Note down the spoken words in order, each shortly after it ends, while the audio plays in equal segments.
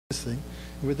thing.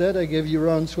 With that, I give you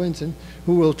Ron Swenson,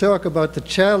 who will talk about the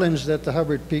challenge that the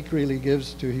Hubbard Peak really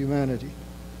gives to humanity.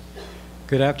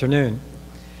 Good afternoon.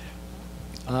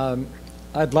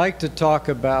 I'd like to talk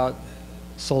about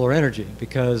solar energy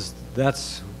because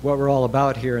that's what we're all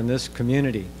about here in this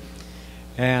community,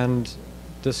 and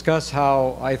discuss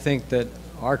how I think that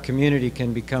our community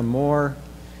can become more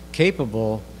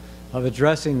capable of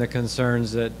addressing the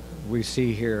concerns that we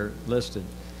see here listed.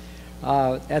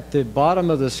 At the bottom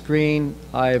of the screen,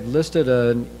 I've listed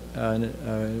a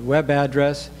web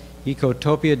address,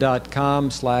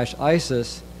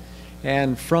 ecotopia.com/ISES,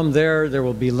 and from there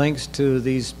will be links to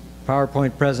these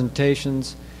PowerPoint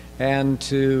presentations and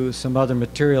to some other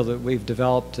material that we've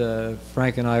developed.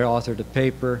 Frank and I authored a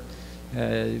paper.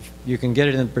 You can get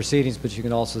it in the proceedings, but you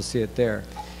can also see it there.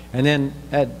 And then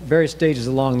at various stages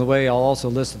along the way, I'll also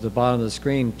list at the bottom of the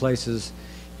screen places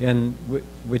in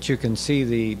which you can see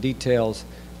the details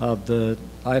of the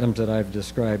items that I've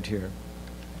described here.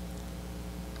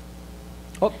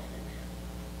 Oh.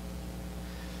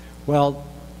 Well,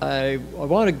 I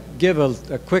want to give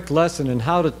a quick lesson in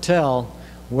how to tell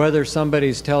whether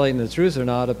somebody's telling the truth or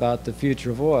not about the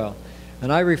future of oil.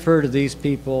 And I refer to these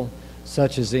people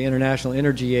such as the International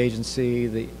Energy Agency,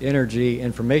 the Energy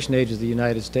Information Agency of the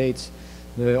United States,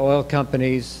 the oil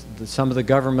companies, some of the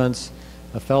governments,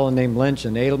 a fellow named Lynch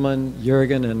and Edelman,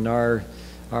 Jurgen, and our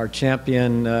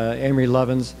champion, Amory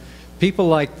Lovins. People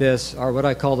like this are what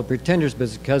I call the pretenders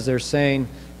because they're saying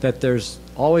that there's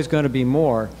always going to be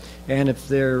more. And if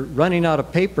they're running out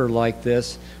of paper like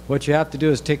this, what you have to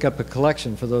do is take up a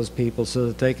collection for those people so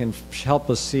that they can help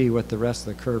us see what the rest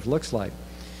of the curve looks like.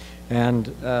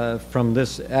 And from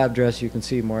this address, you can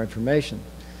see more information.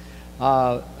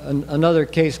 Another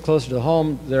case closer to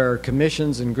home, there are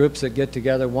commissions and groups that get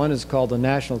together. One is called the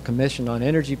National Commission on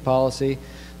Energy Policy.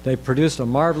 They produced a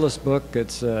marvelous book.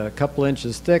 It's a couple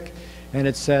inches thick, and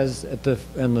it says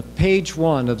on the page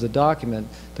 1 of the document,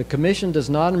 the Commission does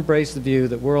not embrace the view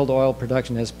that world oil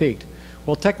production has peaked.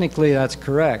 Well, technically that's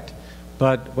correct,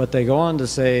 but what they go on to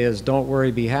say is don't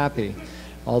worry, be happy.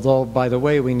 Although, by the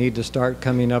way, we need to start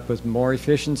coming up with more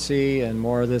efficiency and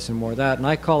more of this and more of that. And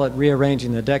I call it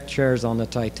rearranging the deck chairs on the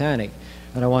Titanic.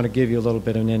 And I want to give you a little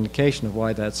bit of an indication of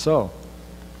why that's so.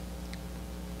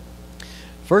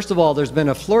 First of all, there's been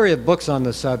a flurry of books on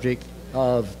the subject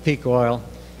of peak oil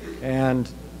and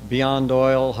Beyond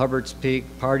Oil, Hubbard's Peak,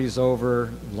 Party's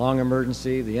Over, Long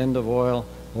Emergency, The End of Oil,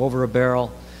 Over a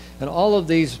Barrel. And all of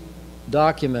these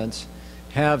documents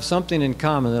have something in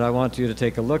common that I want you to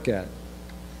take a look at.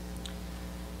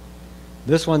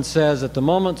 This one says, at the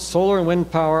moment, solar and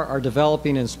wind power are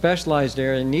developing in specialized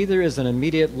areas, and neither is an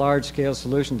immediate large-scale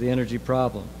solution to the energy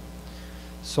problem.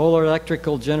 Solar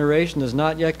electrical generation is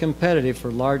not yet competitive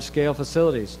for large-scale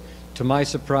facilities. To my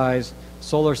surprise,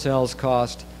 solar cells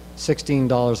cost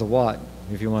 $16 a watt,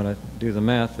 if you want to do the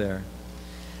math there.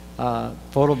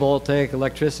 Photovoltaic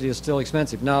electricity is still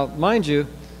expensive. Now, mind you,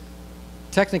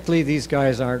 technically these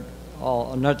guys aren't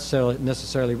all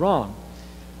necessarily wrong.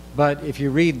 But if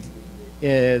you read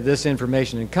this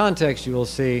information in context, you will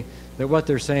see that what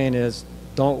they're saying is,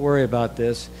 don't worry about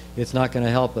this, it's not going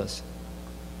to help us.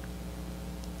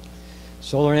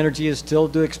 Solar energy is still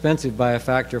too expensive by a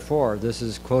factor 4. This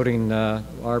is quoting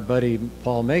our buddy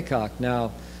Paul Maycock.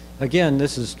 Now, again,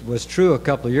 this was true a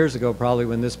couple of years ago, probably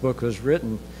when this book was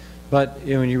written, but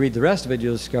when you read the rest of it,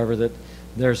 you'll discover that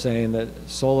they're saying that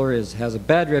solar has a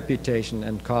bad reputation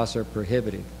and costs are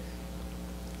prohibitive.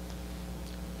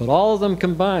 But all of them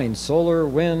combined, solar,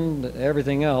 wind,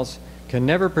 everything else, can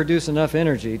never produce enough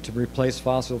energy to replace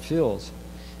fossil fuels.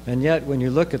 And yet, when you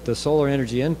look at the solar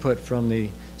energy input from the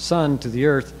sun to the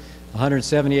earth,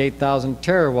 178,000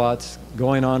 terawatts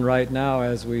going on right now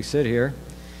as we sit here,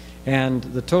 and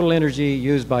the total energy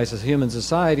used by human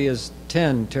society is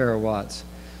 10 terawatts.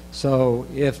 So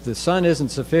if the sun isn't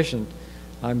sufficient,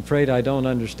 I'm afraid I don't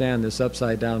understand this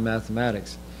upside-down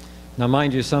mathematics. Now,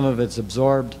 mind you, some of it's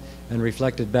absorbed and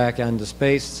reflected back into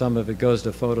space. Some of it goes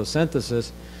to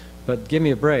photosynthesis. But give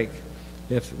me a break.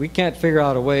 If we can't figure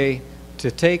out a way to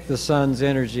take the sun's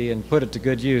energy and put it to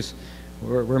good use,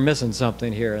 we're missing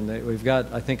something here. And we've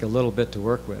got, I think, a little bit to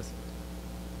work with.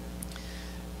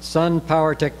 Sun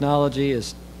power technology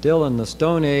is still in the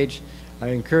Stone Age. I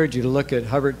encourage you to look at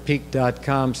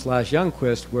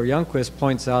hubbardpeak.com/Youngquist, where Youngquist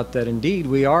points out that indeed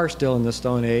we are still in the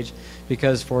Stone Age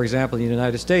because, for example, in the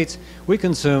United States, we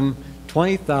consume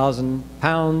 20,000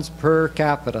 pounds per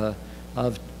capita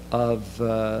of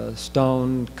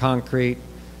stone, concrete,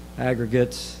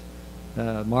 aggregates,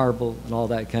 marble, and all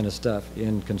that kind of stuff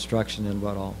in construction and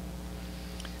what all.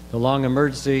 The long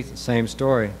emergency, same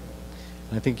story.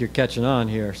 I think you're catching on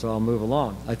here, so I'll move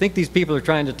along. I think these people are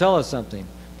trying to tell us something,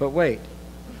 but wait.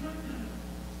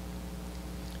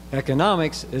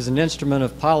 Economics is an instrument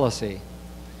of policy.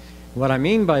 What I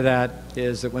mean by that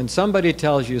is that when somebody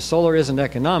tells you solar isn't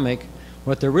economic,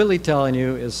 what they're really telling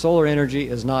you is solar energy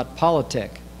is not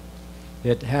politic.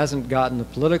 It hasn't gotten the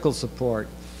political support,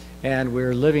 and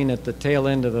we're living at the tail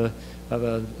end of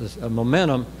a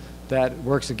momentum that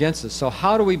works against us. So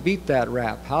how do we beat that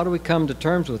rap? How do we come to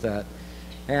terms with that?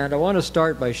 And I want to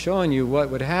start by showing you what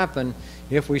would happen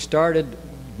if we started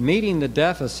meeting the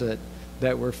deficit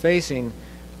that we're facing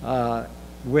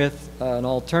with an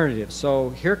alternative.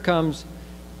 So here comes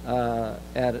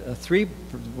at a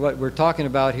what we're talking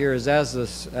about here is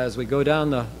as we go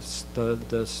down the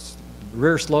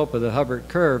rear slope of the Hubbard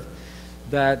curve,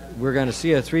 that we're going to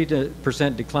see a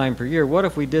 3% decline per year. What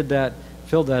if we did that,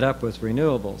 filled that up with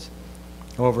renewables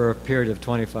over a period of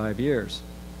 25 years?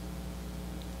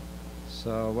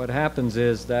 So what happens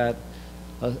is that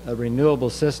a renewable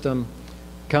system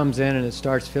comes in and it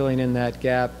starts filling in that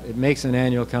gap. It makes an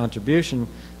annual contribution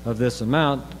of this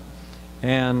amount,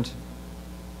 and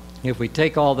if we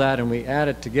take all that and we add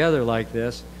it together like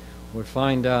this, we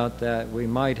find out that we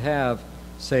might have,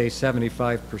 say,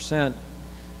 75%.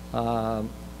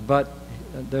 But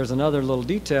there's another little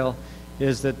detail,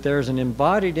 is that there's an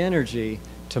embodied energy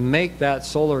to make that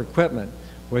solar equipment,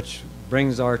 which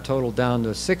brings our total down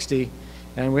to 60,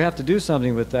 and we have to do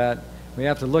something with that. We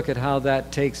have to look at how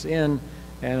that takes in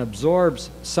and absorbs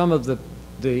some of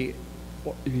the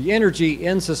energy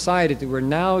in society that we're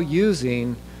now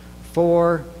using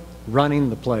for running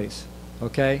the place,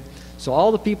 okay? So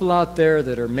all the people out there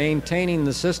that are maintaining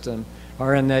the system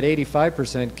are in that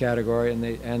 85% category,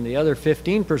 and the other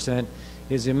 15%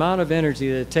 is the amount of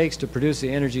energy that it takes to produce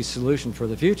the energy solution for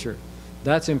the future.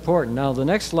 That's important. Now the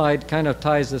next slide kind of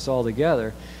ties this all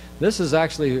together. This is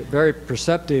actually a very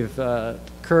perceptive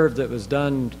curve that was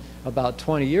done about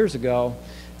 20 years ago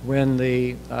when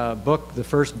the book, the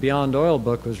first Beyond Oil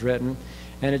book, was written,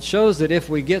 and it shows that if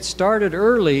we get started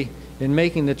early in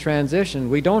making the transition,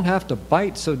 we don't have to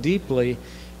bite so deeply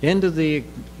into the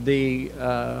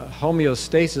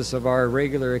homeostasis of our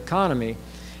regular economy,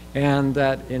 and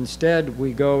that instead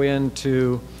we go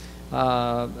into,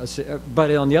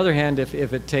 but on the other hand,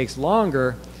 if it takes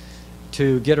longer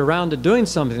to get around to doing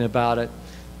something about it,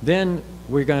 then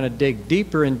we're going to dig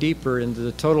deeper and deeper into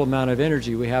the total amount of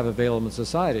energy we have available in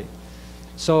society.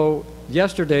 So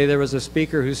yesterday there was a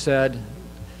speaker who said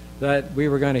that we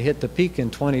were going to hit the peak in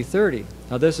 2030.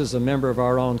 Now this is a member of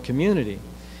our own community.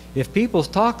 If people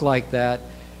talk like that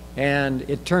and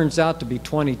it turns out to be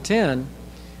 2010,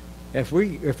 if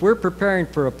we're preparing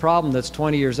for a problem that's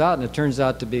 20 years out and it turns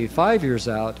out to be 5 years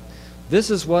out, this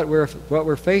is what we're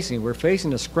facing. We're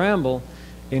facing a scramble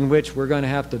in which we're going to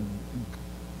have to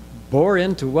bore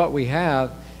into what we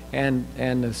have, and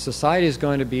the society is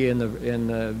going to be in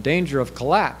the danger of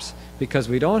collapse because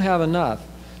we don't have enough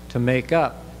to make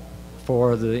up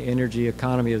for the energy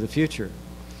economy of the future.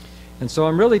 And so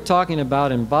I'm really talking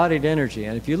about embodied energy.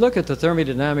 And if you look at the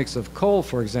thermodynamics of coal,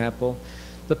 for example,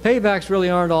 the paybacks really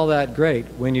aren't all that great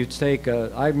when you take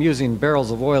I'm using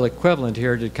barrels of oil equivalent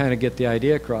here to kind of get the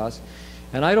idea across.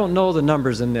 And I don't know the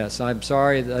numbers in this. I'm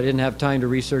sorry that I didn't have time to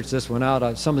research this one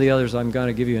out. Some of the others I'm going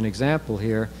to give you an example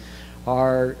here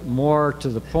are more to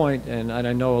the point, and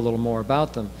I know a little more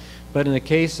about them. But in the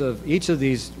case of each of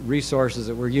these resources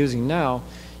that we're using now,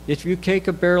 if you take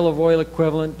a barrel of oil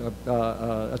equivalent,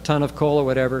 a ton of coal or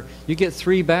whatever, you get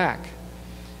 3 back,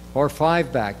 or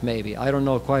 5 back maybe. I don't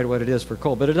know quite what it is for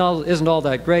coal, but it isn't all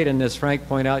that great. And as Frank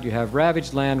pointed out, you have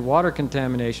ravaged land, water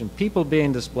contamination, people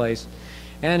being displaced,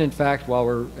 and in fact, while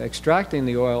we're extracting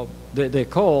the oil, the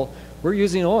coal, we're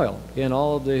using oil in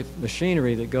all of the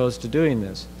machinery that goes to doing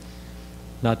this.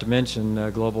 Not to mention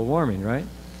global warming, right?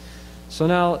 So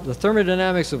now the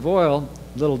thermodynamics of oil,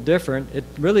 a little different. It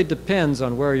really depends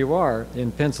on where you are.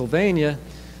 In Pennsylvania,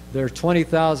 there are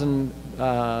 20,000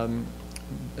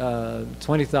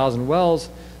 wells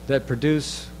that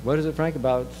produce, what is it, Frank,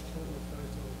 about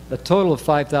a total of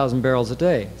 5,000 barrels a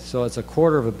day. So it's a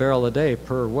quarter of a barrel a day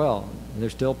per well. And they're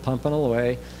still pumping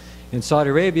away. In Saudi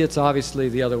Arabia, it's obviously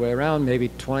the other way around, maybe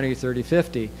 20, 30,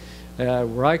 50.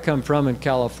 Where I come from in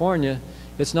California,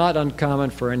 it's not uncommon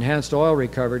for enhanced oil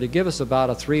recovery to give us about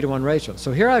a 3-to-1 ratio.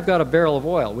 So here I've got a barrel of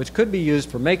oil, which could be used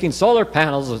for making solar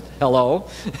panels, hello,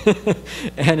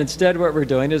 and instead what we're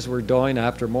doing is we're going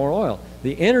after more oil.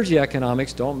 The energy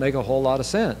economics don't make a whole lot of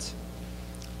sense.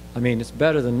 I mean, it's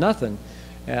better than nothing,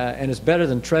 and it's better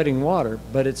than treading water,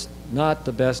 but it's not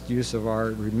the best use of our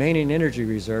remaining energy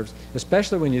reserves,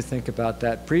 especially when you think about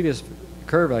that previous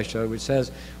curve I showed, which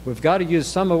says we've got to use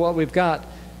some of what we've got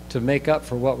to make up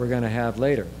for what we're going to have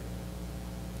later.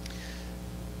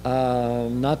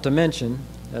 Not to mention,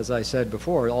 as I said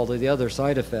before, all the other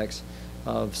side effects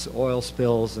of oil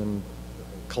spills and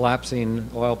collapsing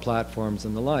oil platforms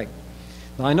and the like.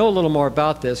 Now, I know a little more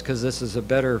about this because this is a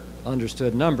better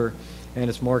understood number and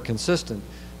it's more consistent.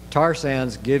 Tar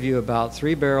sands give you about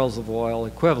 3 barrels of oil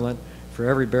equivalent for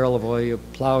every barrel of oil you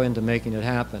plow into making it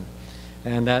happen.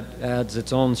 And that adds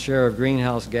its own share of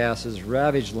greenhouse gases,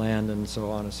 ravaged land, and so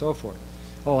on and so forth.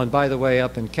 Oh, and by the way,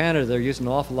 up in Canada, they're using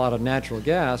an awful lot of natural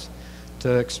gas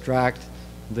to extract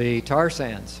the tar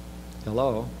sands.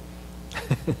 Hello.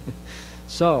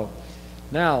 So,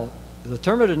 now, the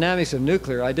thermodynamics of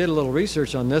nuclear, I did a little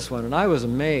research on this one, and I was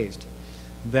amazed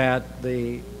that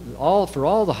for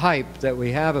all the hype that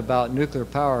we have about nuclear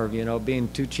power, you know, being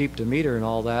too cheap to meter and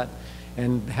all that,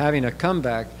 and having a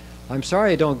comeback, I'm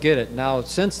sorry I don't get it. Now,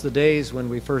 since the days when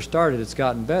we first started, it's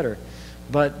gotten better.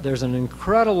 But there's an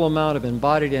incredible amount of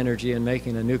embodied energy in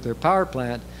making a nuclear power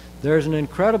plant. There's an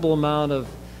incredible amount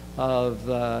of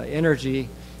energy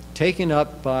taken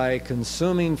up by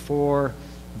consuming for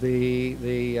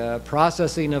the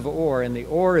processing of ore, and the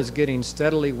ore is getting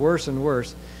steadily worse and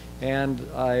worse. And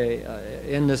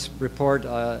in this report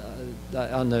on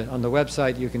the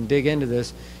website, you can dig into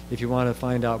this if you want to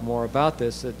find out more about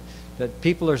this. That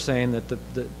people are saying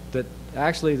that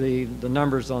actually the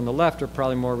numbers on the left are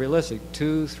probably more realistic.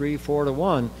 2, 3, 4 to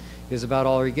 1 is about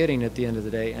all we're getting at the end of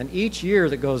the day. And each year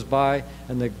that goes by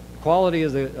and the quality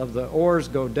of the ores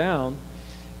go down,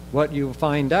 what you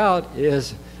find out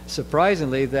is,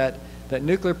 surprisingly, that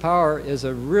nuclear power is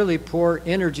a really poor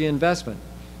energy investment.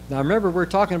 Now remember, we're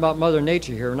talking about Mother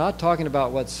Nature here. We're not talking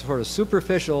about what sort of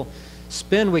superficial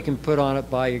spin we can put on it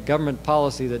by government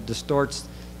policy that distorts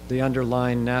the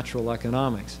underlying natural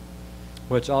economics,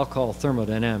 which I'll call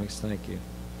thermodynamics. Thank you.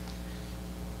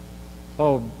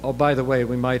 Oh, by the way,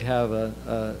 we might have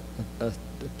a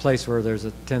place where there's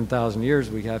a 10,000 years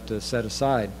we have to set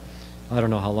aside. I don't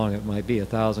know how long it might be,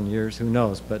 1,000 years, who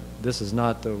knows, but this is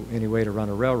not any way to run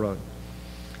a railroad.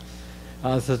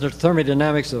 The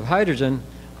thermodynamics of hydrogen,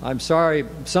 I'm sorry,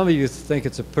 some of you think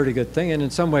it's a pretty good thing, and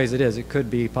in some ways it is. It could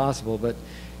be possible, but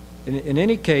in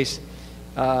any case,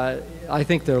 I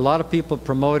think there are a lot of people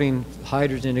promoting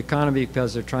hydrogen economy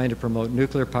because they're trying to promote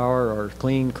nuclear power or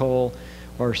clean coal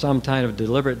or some kind of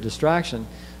deliberate distraction.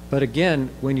 But again,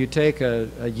 when you take a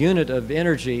unit of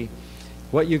energy,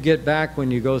 what you get back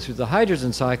when you go through the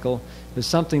hydrogen cycle is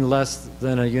something less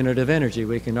than a unit of energy.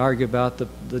 We can argue about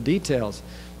the details,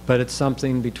 but it's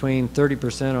something between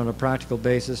 30% on a practical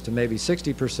basis to maybe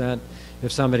 60%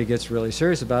 if somebody gets really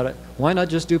serious about it. Why not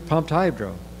just do pumped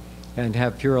hydro and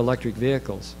have pure electric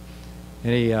vehicles?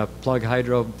 Any plug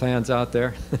hydro fans out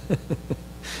there?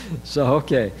 So,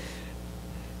 okay.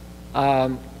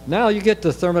 Now you get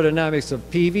to thermodynamics of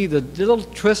PV. The little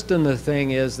twist in the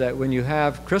thing is that when you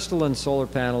have crystalline solar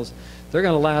panels, they're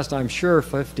going to last, I'm sure,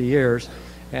 50 years,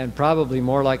 and probably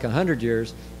more like 100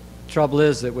 years. Trouble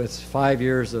is that with 5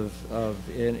 years of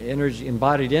energy,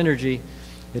 embodied energy,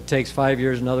 it takes 5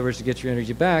 years, in other words, to get your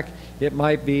energy back. It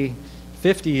might be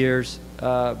 50 years,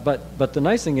 but the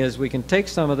nice thing is we can take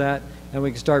some of that and we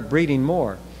can start breeding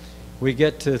more. We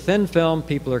get to thin film,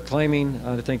 people are claiming,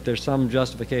 I think there's some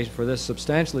justification for this,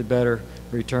 substantially better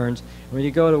returns. When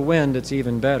you go to wind, it's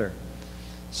even better.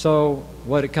 So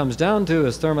what it comes down to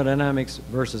is thermodynamics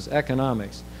versus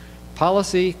economics.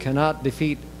 Policy cannot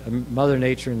defeat Mother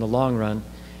Nature in the long run.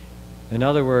 In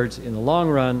other words, in the long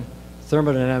run,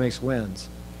 thermodynamics wins.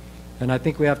 And I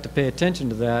think we have to pay attention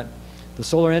to that. The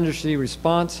solar industry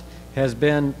response has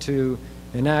been to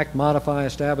enact, modify,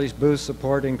 establish, boost,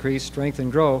 support, increase, strengthen,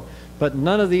 grow. But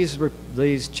none of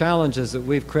these challenges that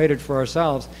we've created for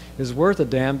ourselves is worth a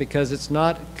damn because it's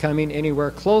not coming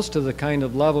anywhere close to the kind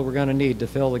of level we're going to need to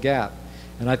fill the gap.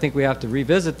 And I think we have to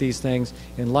revisit these things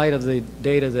in light of the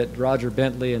data that Roger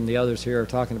Bentley and the others here are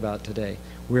talking about today.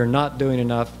 We're not doing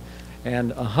enough,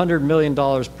 and $100 million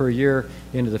per year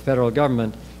into the federal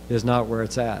government is not where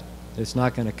it's at. It's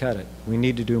not going to cut it. We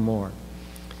need to do more.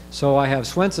 So I have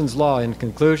Swenson's law in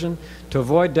conclusion. To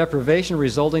avoid deprivation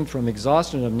resulting from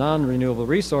exhaustion of non-renewable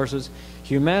resources,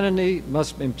 humanity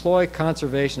must employ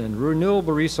conservation and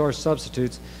renewable resource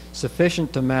substitutes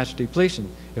sufficient to match depletion.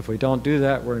 If we don't do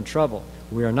that, we're in trouble.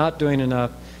 We are not doing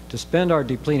enough. To spend our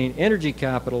depleting energy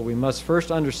capital, we must first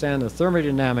understand the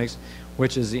thermodynamics,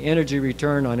 which is the energy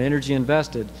return on energy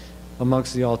invested,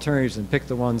 amongst the alternatives, and pick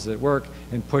the ones that work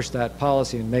and push that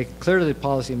policy and make it clear to the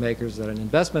policymakers that an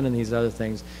investment in these other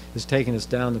things is taking us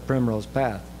down the primrose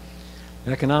path.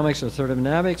 Economics or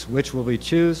thermodynamics, which will we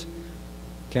choose?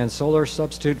 Can solar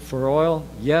substitute for oil?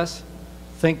 Yes.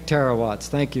 Think terawatts.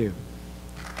 Thank you.